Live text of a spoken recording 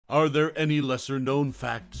Are there any lesser-known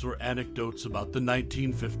facts or anecdotes about the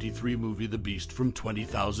 1953 movie The Beast from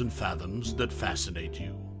 20,000 Fathoms that fascinate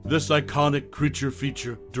you? This iconic creature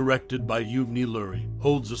feature, directed by Hubschmid Lurie,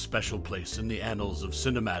 holds a special place in the annals of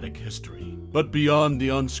cinematic history. But beyond the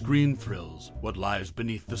on-screen thrills, what lies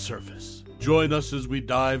beneath the surface? Join us as we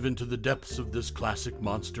dive into the depths of this classic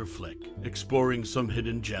monster flick, exploring some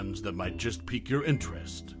hidden gems that might just pique your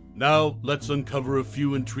interest. Now, let's uncover a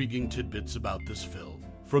few intriguing tidbits about this film,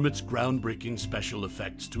 from its groundbreaking special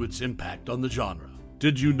effects to its impact on the genre.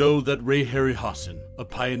 Did you know that Ray Harryhausen, a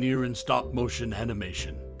pioneer in stop-motion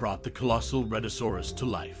animation, brought the colossal Rhedosaurus to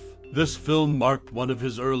life? This film marked one of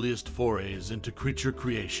his earliest forays into creature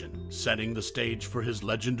creation, setting the stage for his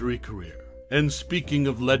legendary career. And speaking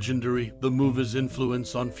of legendary, the movie's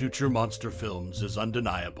influence on future monster films is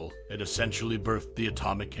undeniable. It essentially birthed the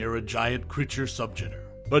atomic-era giant creature subgenre.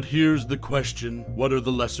 But here's the question: what are the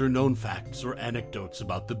lesser-known facts or anecdotes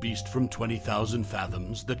about the Beast from 20,000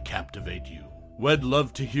 Fathoms that captivate you? We'd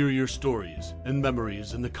love to hear your stories and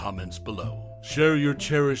memories in the comments below. Share your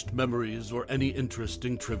cherished memories or any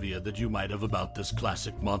interesting trivia that you might have about this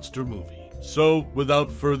classic monster movie. So, without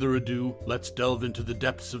further ado, let's delve into the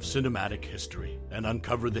depths of cinematic history and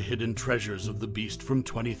uncover the hidden treasures of the Beast from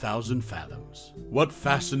 20,000 Fathoms. What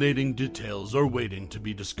fascinating details are waiting to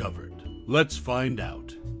be discovered? Let's find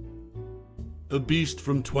out. The Beast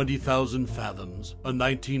from 20,000 Fathoms, a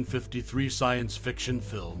 1953 science fiction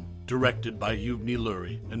film, directed by Hubschmid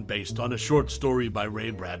Lurie and based on a short story by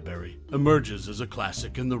Ray Bradbury, emerges as a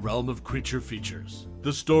classic in the realm of creature features.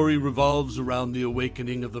 The story revolves around the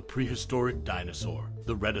awakening of a prehistoric dinosaur,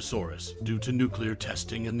 the Rhedosaurus, due to nuclear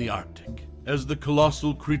testing in the Arctic. As the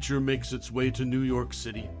colossal creature makes its way to New York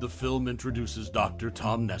City, the film introduces Dr.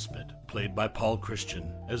 Tom Nesbitt, played by Paul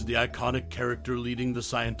Christian, as the iconic character leading the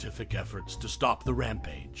scientific efforts to stop the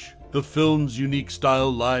rampage. The film's unique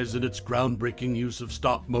style lies in its groundbreaking use of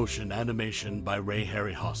stop-motion animation by Ray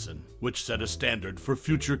Harryhausen, which set a standard for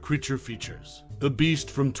future creature features. The Beast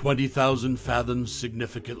from 20,000 Fathoms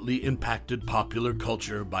significantly impacted popular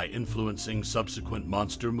culture by influencing subsequent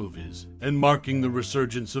monster movies and marking the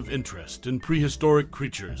resurgence of interest in prehistoric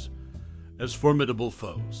creatures as formidable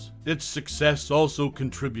foes. Its success also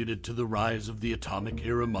contributed to the rise of the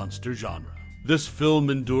atomic-era monster genre. This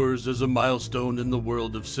film endures as a milestone in the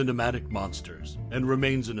world of cinematic monsters and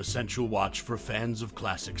remains an essential watch for fans of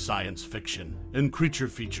classic science fiction and creature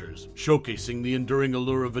features, showcasing the enduring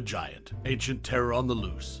allure of a giant, ancient terror on the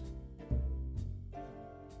loose.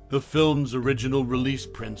 The film's original release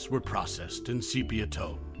prints were processed in sepia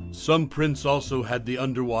tone. Some prints also had the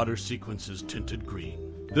underwater sequences tinted green.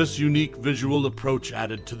 This unique visual approach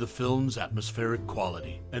added to the film's atmospheric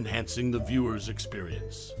quality, enhancing the viewer's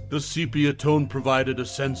experience. The sepia tone provided a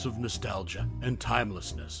sense of nostalgia and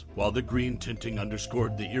timelessness, while the green tinting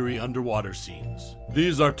underscored the eerie underwater scenes.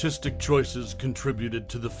 These artistic choices contributed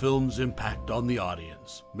to the film's impact on the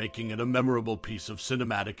audience, making it a memorable piece of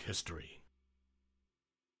cinematic history.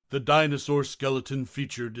 The dinosaur skeleton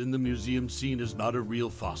featured in the museum scene is not a real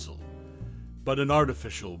fossil, but an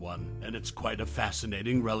artificial one, and it's quite a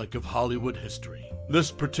fascinating relic of Hollywood history.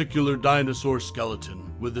 This particular dinosaur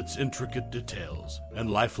skeleton, with its intricate details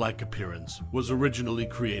and lifelike appearance, was originally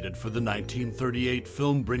created for the 1938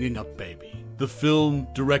 film Bringing Up Baby. The film,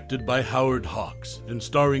 directed by Howard Hawks and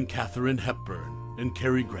starring Katharine Hepburn and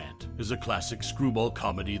Cary Grant, is a classic screwball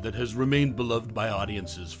comedy that has remained beloved by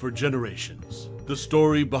audiences for generations. The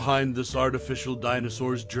story behind this artificial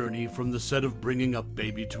dinosaur's journey from the set of Bringing Up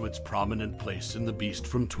Baby to its prominent place in The Beast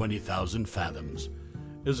from 20,000 Fathoms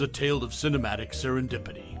is a tale of cinematic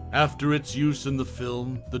serendipity. After its use in the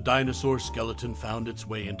film, the dinosaur skeleton found its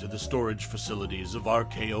way into the storage facilities of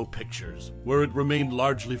RKO Pictures, where it remained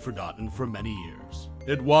largely forgotten for many years.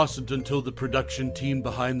 It wasn't until the production team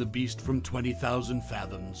behind The Beast from 20,000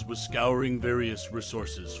 Fathoms was scouring various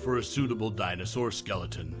resources for a suitable dinosaur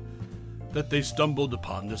skeleton that they stumbled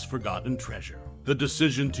upon this forgotten treasure. The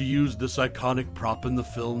decision to use this iconic prop in the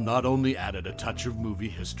film not only added a touch of movie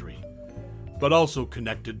history, but also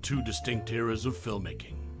connected two distinct eras of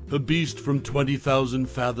filmmaking. The Beast from 20,000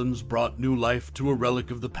 Fathoms brought new life to a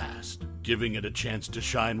relic of the past, giving it a chance to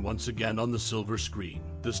shine once again on the silver screen,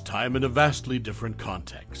 this time in a vastly different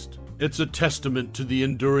context. It's a testament to the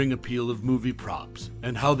enduring appeal of movie props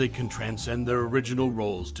and how they can transcend their original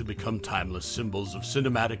roles to become timeless symbols of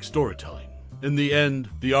cinematic storytelling. In the end,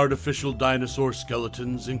 the artificial dinosaur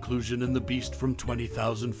skeleton's inclusion in The Beast from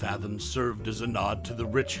 20,000 Fathoms served as a nod to the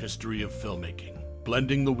rich history of filmmaking,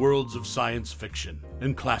 blending the worlds of science fiction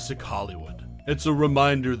and classic Hollywood. It's a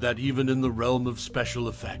reminder that even in the realm of special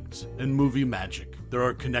effects and movie magic, there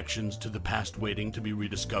are connections to the past waiting to be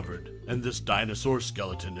rediscovered, and this dinosaur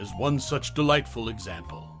skeleton is one such delightful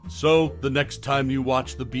example. So, the next time you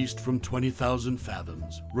watch The Beast from 20,000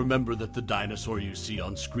 Fathoms, remember that the dinosaur you see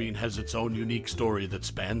on screen has its own unique story that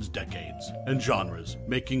spans decades and genres,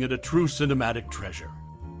 making it a true cinematic treasure.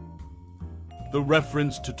 The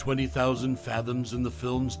reference to 20,000 Fathoms in the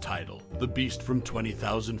film's title, The Beast from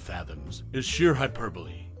 20,000 Fathoms, is sheer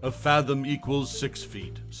hyperbole. A fathom equals 6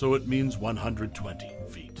 feet, so it means 120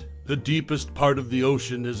 feet. The deepest part of the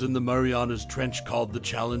ocean is in the Marianas Trench called the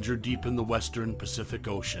Challenger Deep in the western Pacific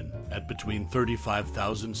Ocean, at between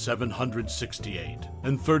 35,768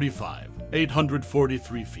 and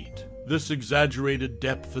 35,843 feet. This exaggerated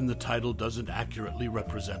depth in the title doesn't accurately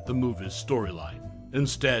represent the movie's storyline.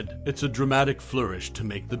 Instead, it's a dramatic flourish to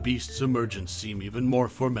make the beast's emergence seem even more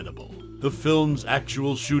formidable. The film's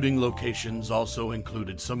actual shooting locations also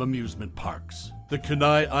included some amusement parks. The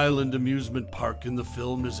Kenai Island amusement park in the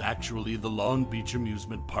film is actually the Long Beach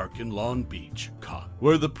amusement park in Long Beach,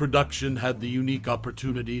 where the production had the unique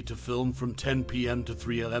opportunity to film from 10 p.m. to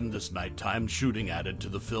 3 a.m. This nighttime shooting added to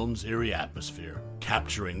the film's eerie atmosphere,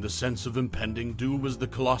 capturing the sense of impending doom as the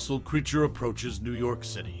colossal creature approaches New York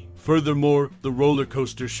City. Furthermore, the roller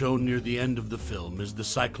coaster shown near the end of the film is the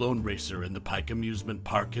Cyclone Racer in the Pike Amusement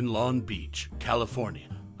Park in Long Beach, California.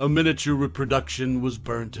 A miniature reproduction was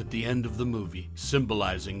burnt at the end of the movie,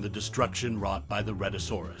 symbolizing the destruction wrought by the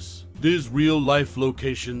Rhedosaurus. These real-life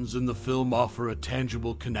locations in the film offer a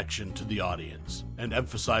tangible connection to the audience and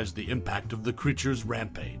emphasize the impact of the creature's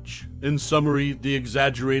rampage. In summary, the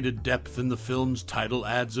exaggerated depth in the film's title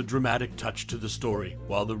adds a dramatic touch to the story,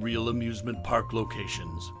 while the real amusement park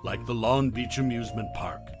locations, like the Long Beach Amusement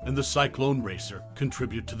Park and the Cyclone Racer,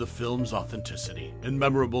 contribute to the film's authenticity and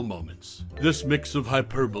memorable moments. This mix of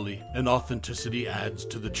hyperbole and authenticity adds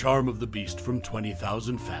to the charm of The Beast from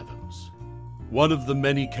 20,000 Fathoms. One of the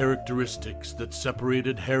many characteristics that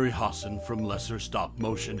separated Harryhausen from lesser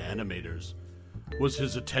stop-motion animators was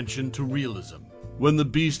his attention to realism. When the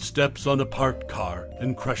beast steps on a parked car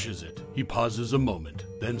and crushes it, he pauses a moment,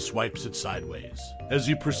 then swipes it sideways. As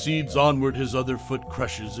he proceeds onward, his other foot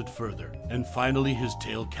crushes it further, and finally his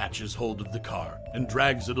tail catches hold of the car and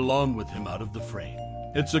drags it along with him out of the frame.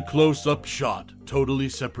 It's a close-up shot, totally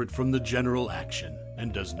separate from the general action,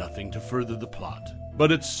 and does nothing to further the plot.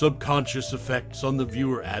 But its subconscious effects on the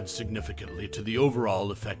viewer add significantly to the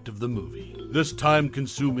overall effect of the movie. This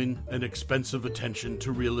time-consuming and expensive attention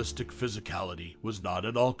to realistic physicality was not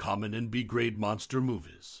at all common in B-grade monster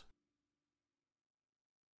movies.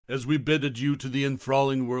 As we bid adieu to the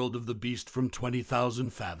enthralling world of The Beast from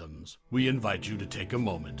 20,000 Fathoms, we invite you to take a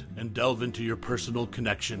moment and delve into your personal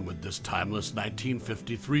connection with this timeless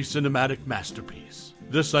 1953 cinematic masterpiece.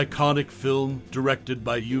 This iconic film, directed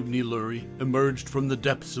by Uvni Lurie, emerged from the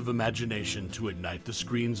depths of imagination to ignite the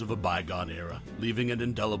screens of a bygone era, leaving an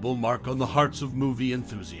indelible mark on the hearts of movie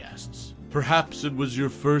enthusiasts. Perhaps it was your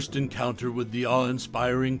first encounter with the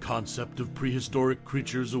awe-inspiring concept of prehistoric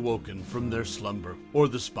creatures awoken from their slumber, or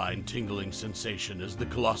the spine-tingling sensation as the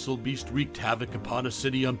colossal beast wreaked havoc upon a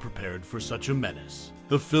city unprepared for such a menace.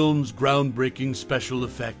 The film's groundbreaking special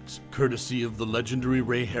effects, courtesy of the legendary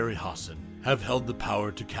Ray Harryhausen, have held the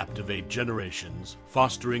power to captivate generations,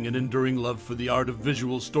 fostering an enduring love for the art of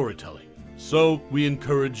visual storytelling. So, we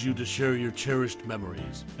encourage you to share your cherished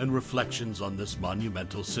memories and reflections on this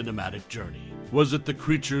monumental cinematic journey. Was it the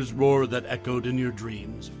creature's roar that echoed in your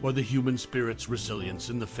dreams, or the human spirit's resilience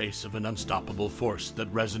in the face of an unstoppable force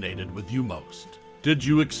that resonated with you most? Did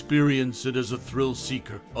you experience it as a thrill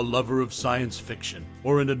seeker, a lover of science fiction,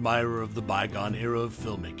 or an admirer of the bygone era of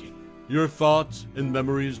filmmaking? Your thoughts and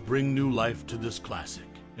memories bring new life to this classic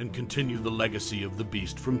and continue the legacy of The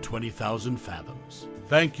Beast from 20,000 Fathoms.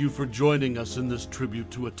 Thank you for joining us in this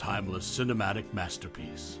tribute to a timeless cinematic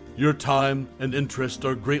masterpiece. Your time and interest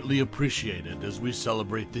are greatly appreciated as we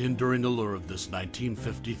celebrate the enduring allure of this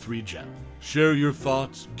 1953 gem. Share your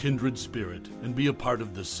thoughts, kindred spirit, and be a part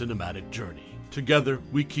of this cinematic journey. Together,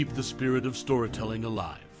 we keep the spirit of storytelling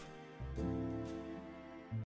alive.